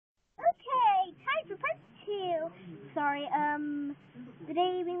sorry.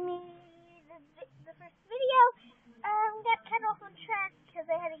 Today we made the first video. Got kind of off on track because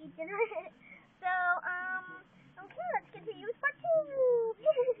I had to eat dinner. So, okay, let's continue with part 2.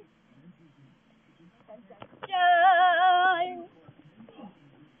 Dun.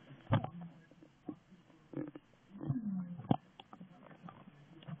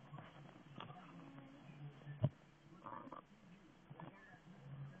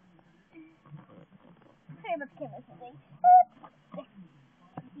 Sorry about the camera thing.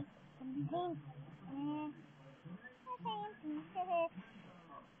 Bouncy.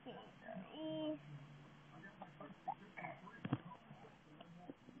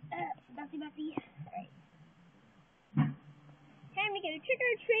 Alright. Time to go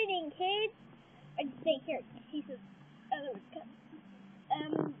trick-or-treating, kids. I just say here, pieces.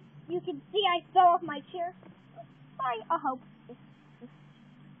 You can see I fell off my chair. Sorry, I hope.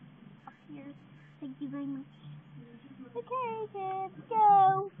 Up here. Thank you very much. Okay, kids,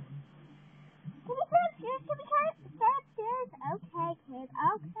 go. Can we cut upstairs? Can we cut upstairs? Okay, kids,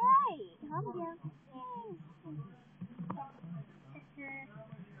 okay. Calm down.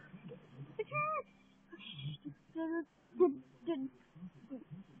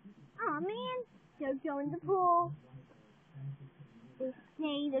 Aw, man. Don't go in the pool. They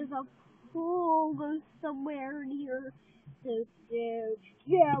say there's a pool goes somewhere near. So don't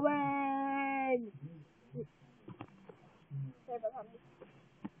go in. Sorry about that.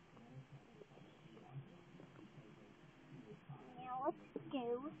 Now let's go.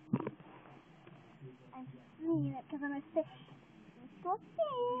 I'm seeing it because I'm a fish. Let's go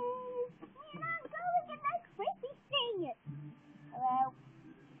upstairs. We're not going in that creepy thing. Hello.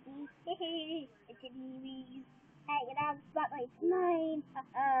 It's a baby. Hanging out in the spotlight. Mine.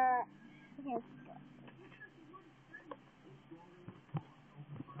 Okay, let's go.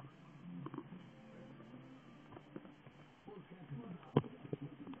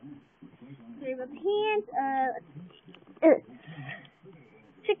 Sorry about the hands.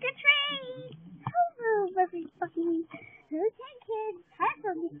 Trick or treat! Hello, every fucking. Okay, kids. Time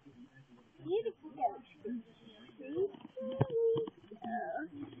for me. You to go.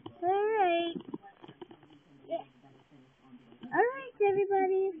 Alright. Yeah. Alright,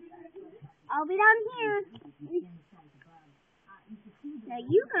 everybody. I'll be down here. Now,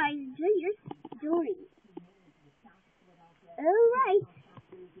 you guys enjoy your story. Alright.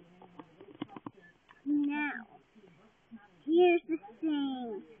 Now, here's the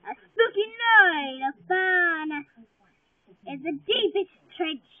thing. A spooky night of fun in the deepest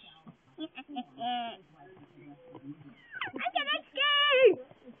trench. I get scared.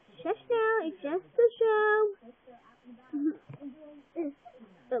 Just now, it's just the show.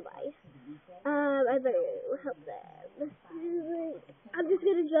 Bye-bye. I better help them. I'm just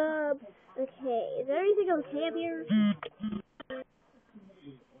gonna jump. Okay, is everything okay up here?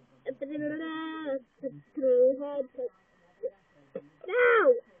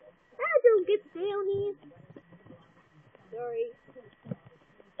 No! I don't get down here. Sorry.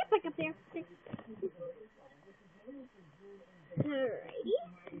 Get back up there. Alrighty.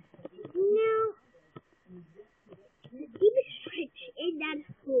 Now, keep a stretch in that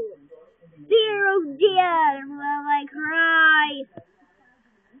hole. Fear of death while I cry.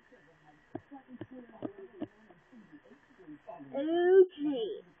 Okay.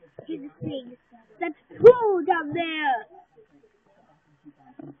 Here's the thing. That's pool down there.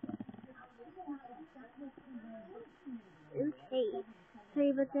 Okay. Sorry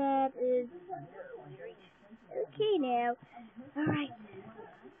about that. Okay now. Alright.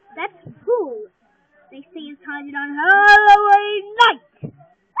 That's pool. They say it's haunted on Halloween night.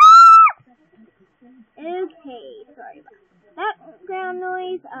 Okay. Sorry about that background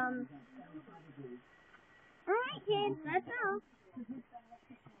noise. Alright, kids. That's all.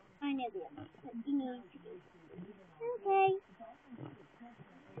 I know what you need to do. Okay.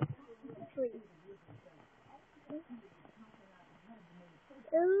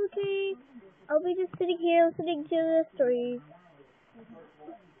 Okay. I'll be just sitting here listening to the stories.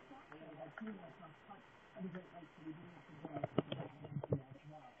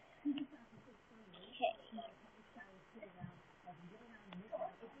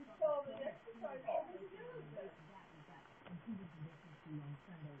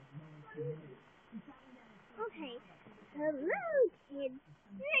 Okay. Hello, kids.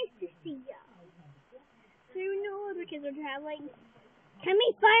 Nice to see y'all. So no other kids are traveling. Can we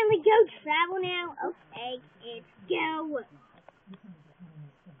finally go travel now? Okay, kids, go.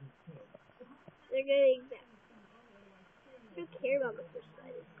 They're going back. I don't care about the first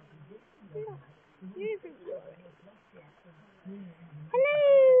side. You're different already.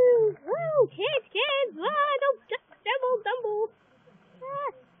 Hello! Oh, kids! Oh, don't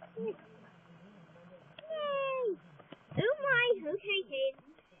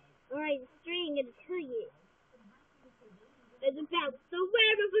The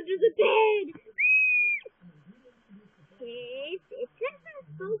werewolf under the bed! Yes, it's just a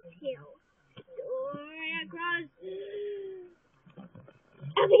folk tale. Story across...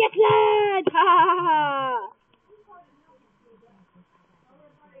 Oh, we got blood! Ha ha ha!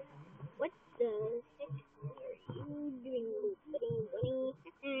 What the heck are you doing, buddy?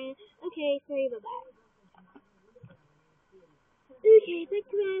 Okay, sorry about that. Okay, back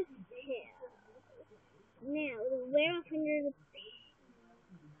to our tale. Now, the werewolf under the bed.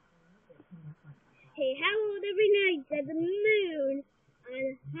 Hey, howled every night at the moon on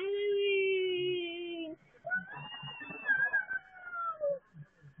Halloween.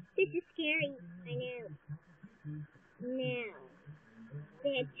 This is scary, I know. Now,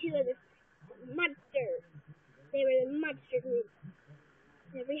 they had two of the monsters. They were the monster group.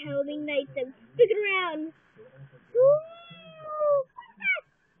 Every Halloween night, they would stick around.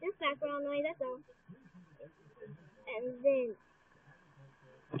 Just background noise, that's all. And then,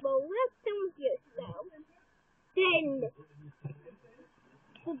 well, let's don't just so. Then,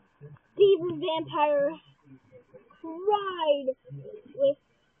 the beaver vampire cried with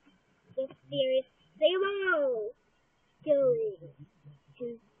the fierce Sabo going to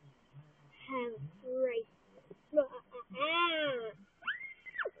have rice.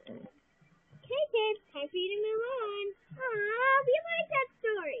 Okay, kids, time for you to move on. Aw, we like that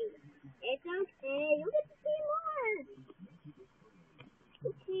story. It's okay, you'll get to see more.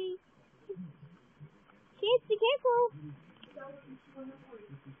 Okay. Kids, be careful.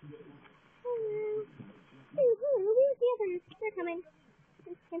 Hello. Where's the others? They're coming.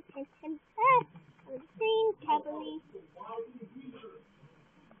 I'm saying happily.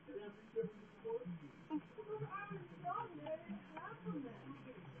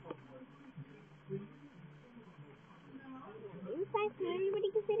 Inside so everybody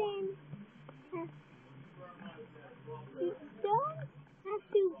can sit in. You don't have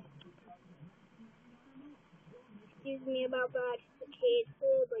to. Excuse me about that. Okay, it's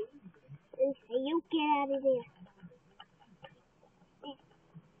probably. Okay, you get out of there.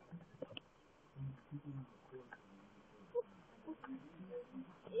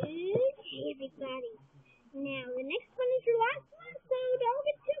 Okay, everybody. Now, the next one is your last one, so don't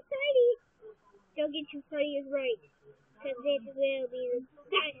get too excited. Don't get too excited, right? Because this will be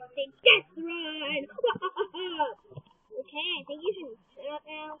the death run. Okay, I think you should shut up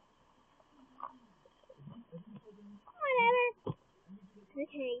now. Whatever.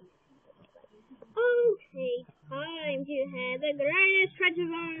 Okay. Okay, time to have the greatest trip of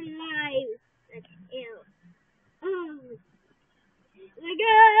our lives. That's ew. Oh, the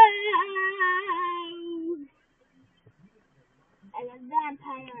ghost and the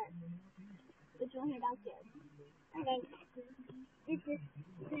vampire, which you'll hear downstairs. Okay, this is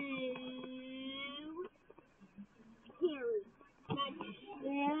so scary. That's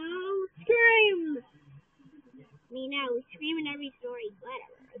so screams. Me now, we scream in every story.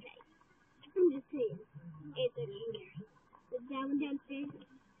 Whatever. Okay. I'm just saying. It's a scary. The downstairs.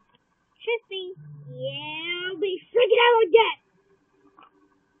 Trust me. Yeah, I'll be freaking out with that.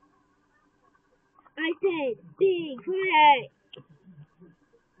 I said, big quiet.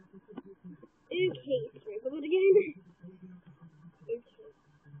 Okay, circle it again. Okay.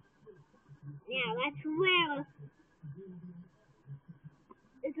 Now, that's well.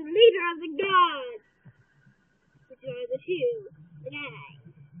 It's the leader of the gods. Which are the two. The guys.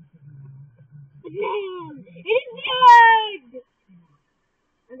 But now, it is blood!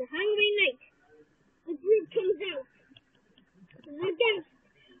 On the Halloween night, the group comes out. The ghost.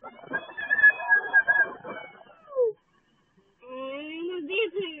 And the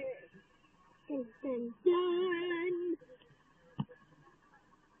vampire. Dun dun dun.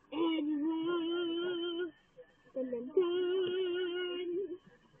 And dun dun dun.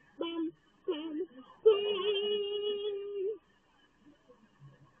 Bum bum bum.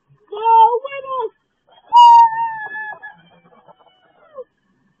 Go werewolf!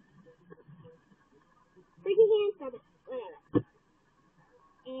 Break his hand, stop it. Whatever.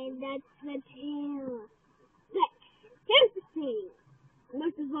 And that's the tale. But here's the thing.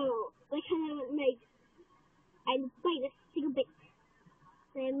 Most of all, they kind of make and bite a single bit.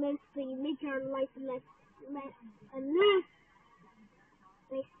 They mostly make our life less unless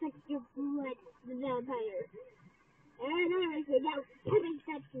they suck your blood, the vampire. And honestly, that was having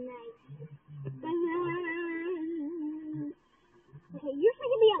sex tonight. Okay, you're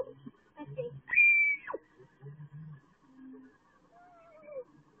freaking me out. Let's see.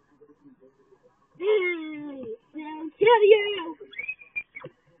 I'll kill you!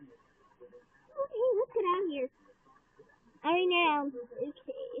 Okay, let's get out of here. I know.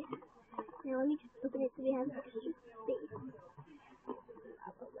 Okay. Now let me just open it so we have extra space.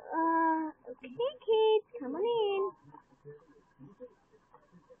 Hey kids, come on in.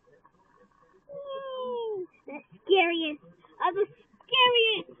 Yay! The scariest of the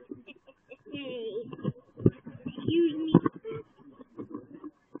scariest. Excuse me.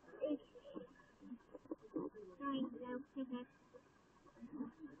 Sorry, no.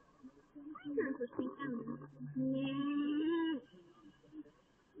 I'm not listening. I don't know. Yeah.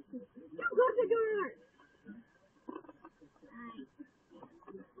 Don't close the door.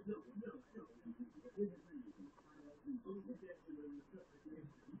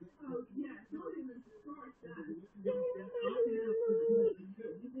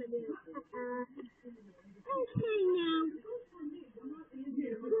 Alright. Okay now.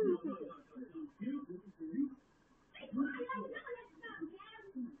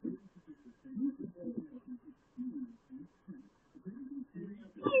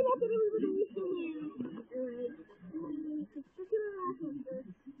 Hey, that's what everybody was saying. Alright.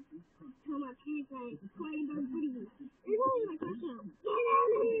 Tell my parents like, playing those videos. It's only my touchdown. Get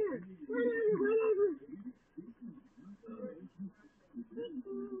out of here! Whatever.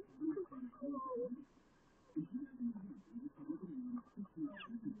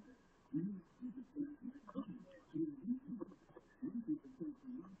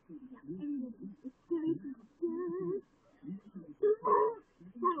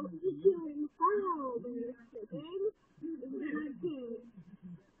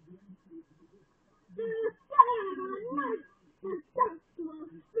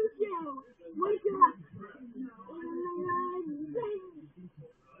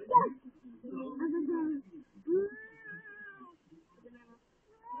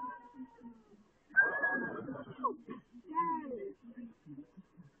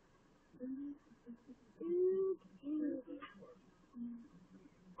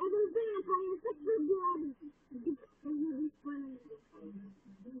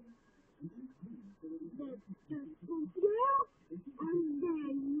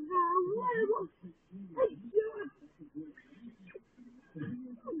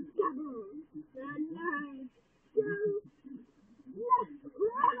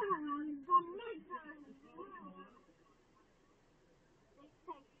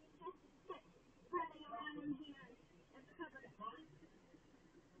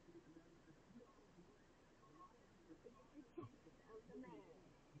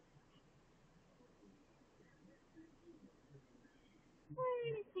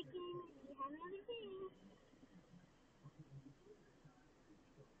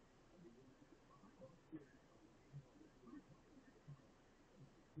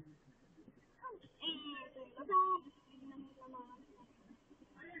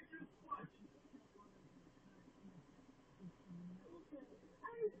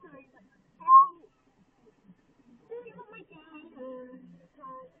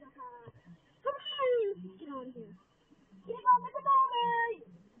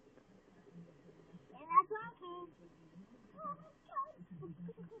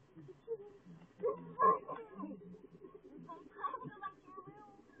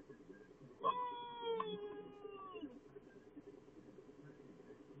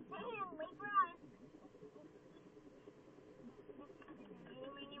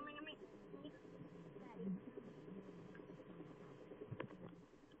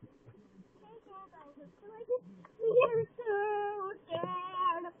 You're so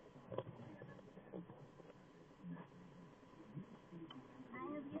scared. I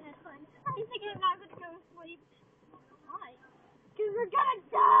hope you had fun. I think I'm not going to go to sleep. Why? Because we're going to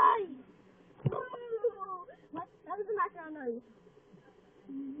die. What? That was a background noise.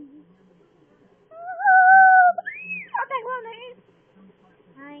 Okay, well, noise.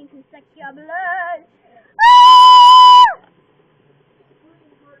 Trying to suck your blood.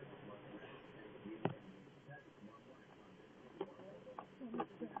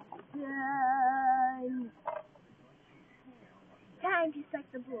 Time to suck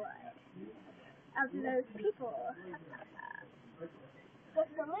the blood of those people.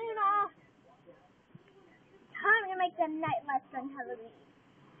 Sister Luna! Time to make the night less than Halloween.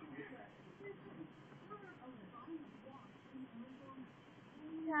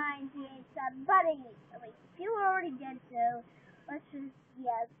 Time to eat some buddy. Oh, wait, people are already dead, so let's just,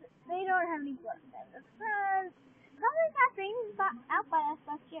 yes, they don't have any blood. The friends probably got dreams out by us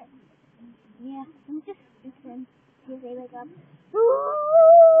last year. Yeah, I'm just sleeping. Here they wake up.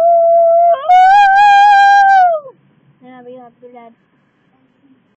 Yeah, we have, they're dead.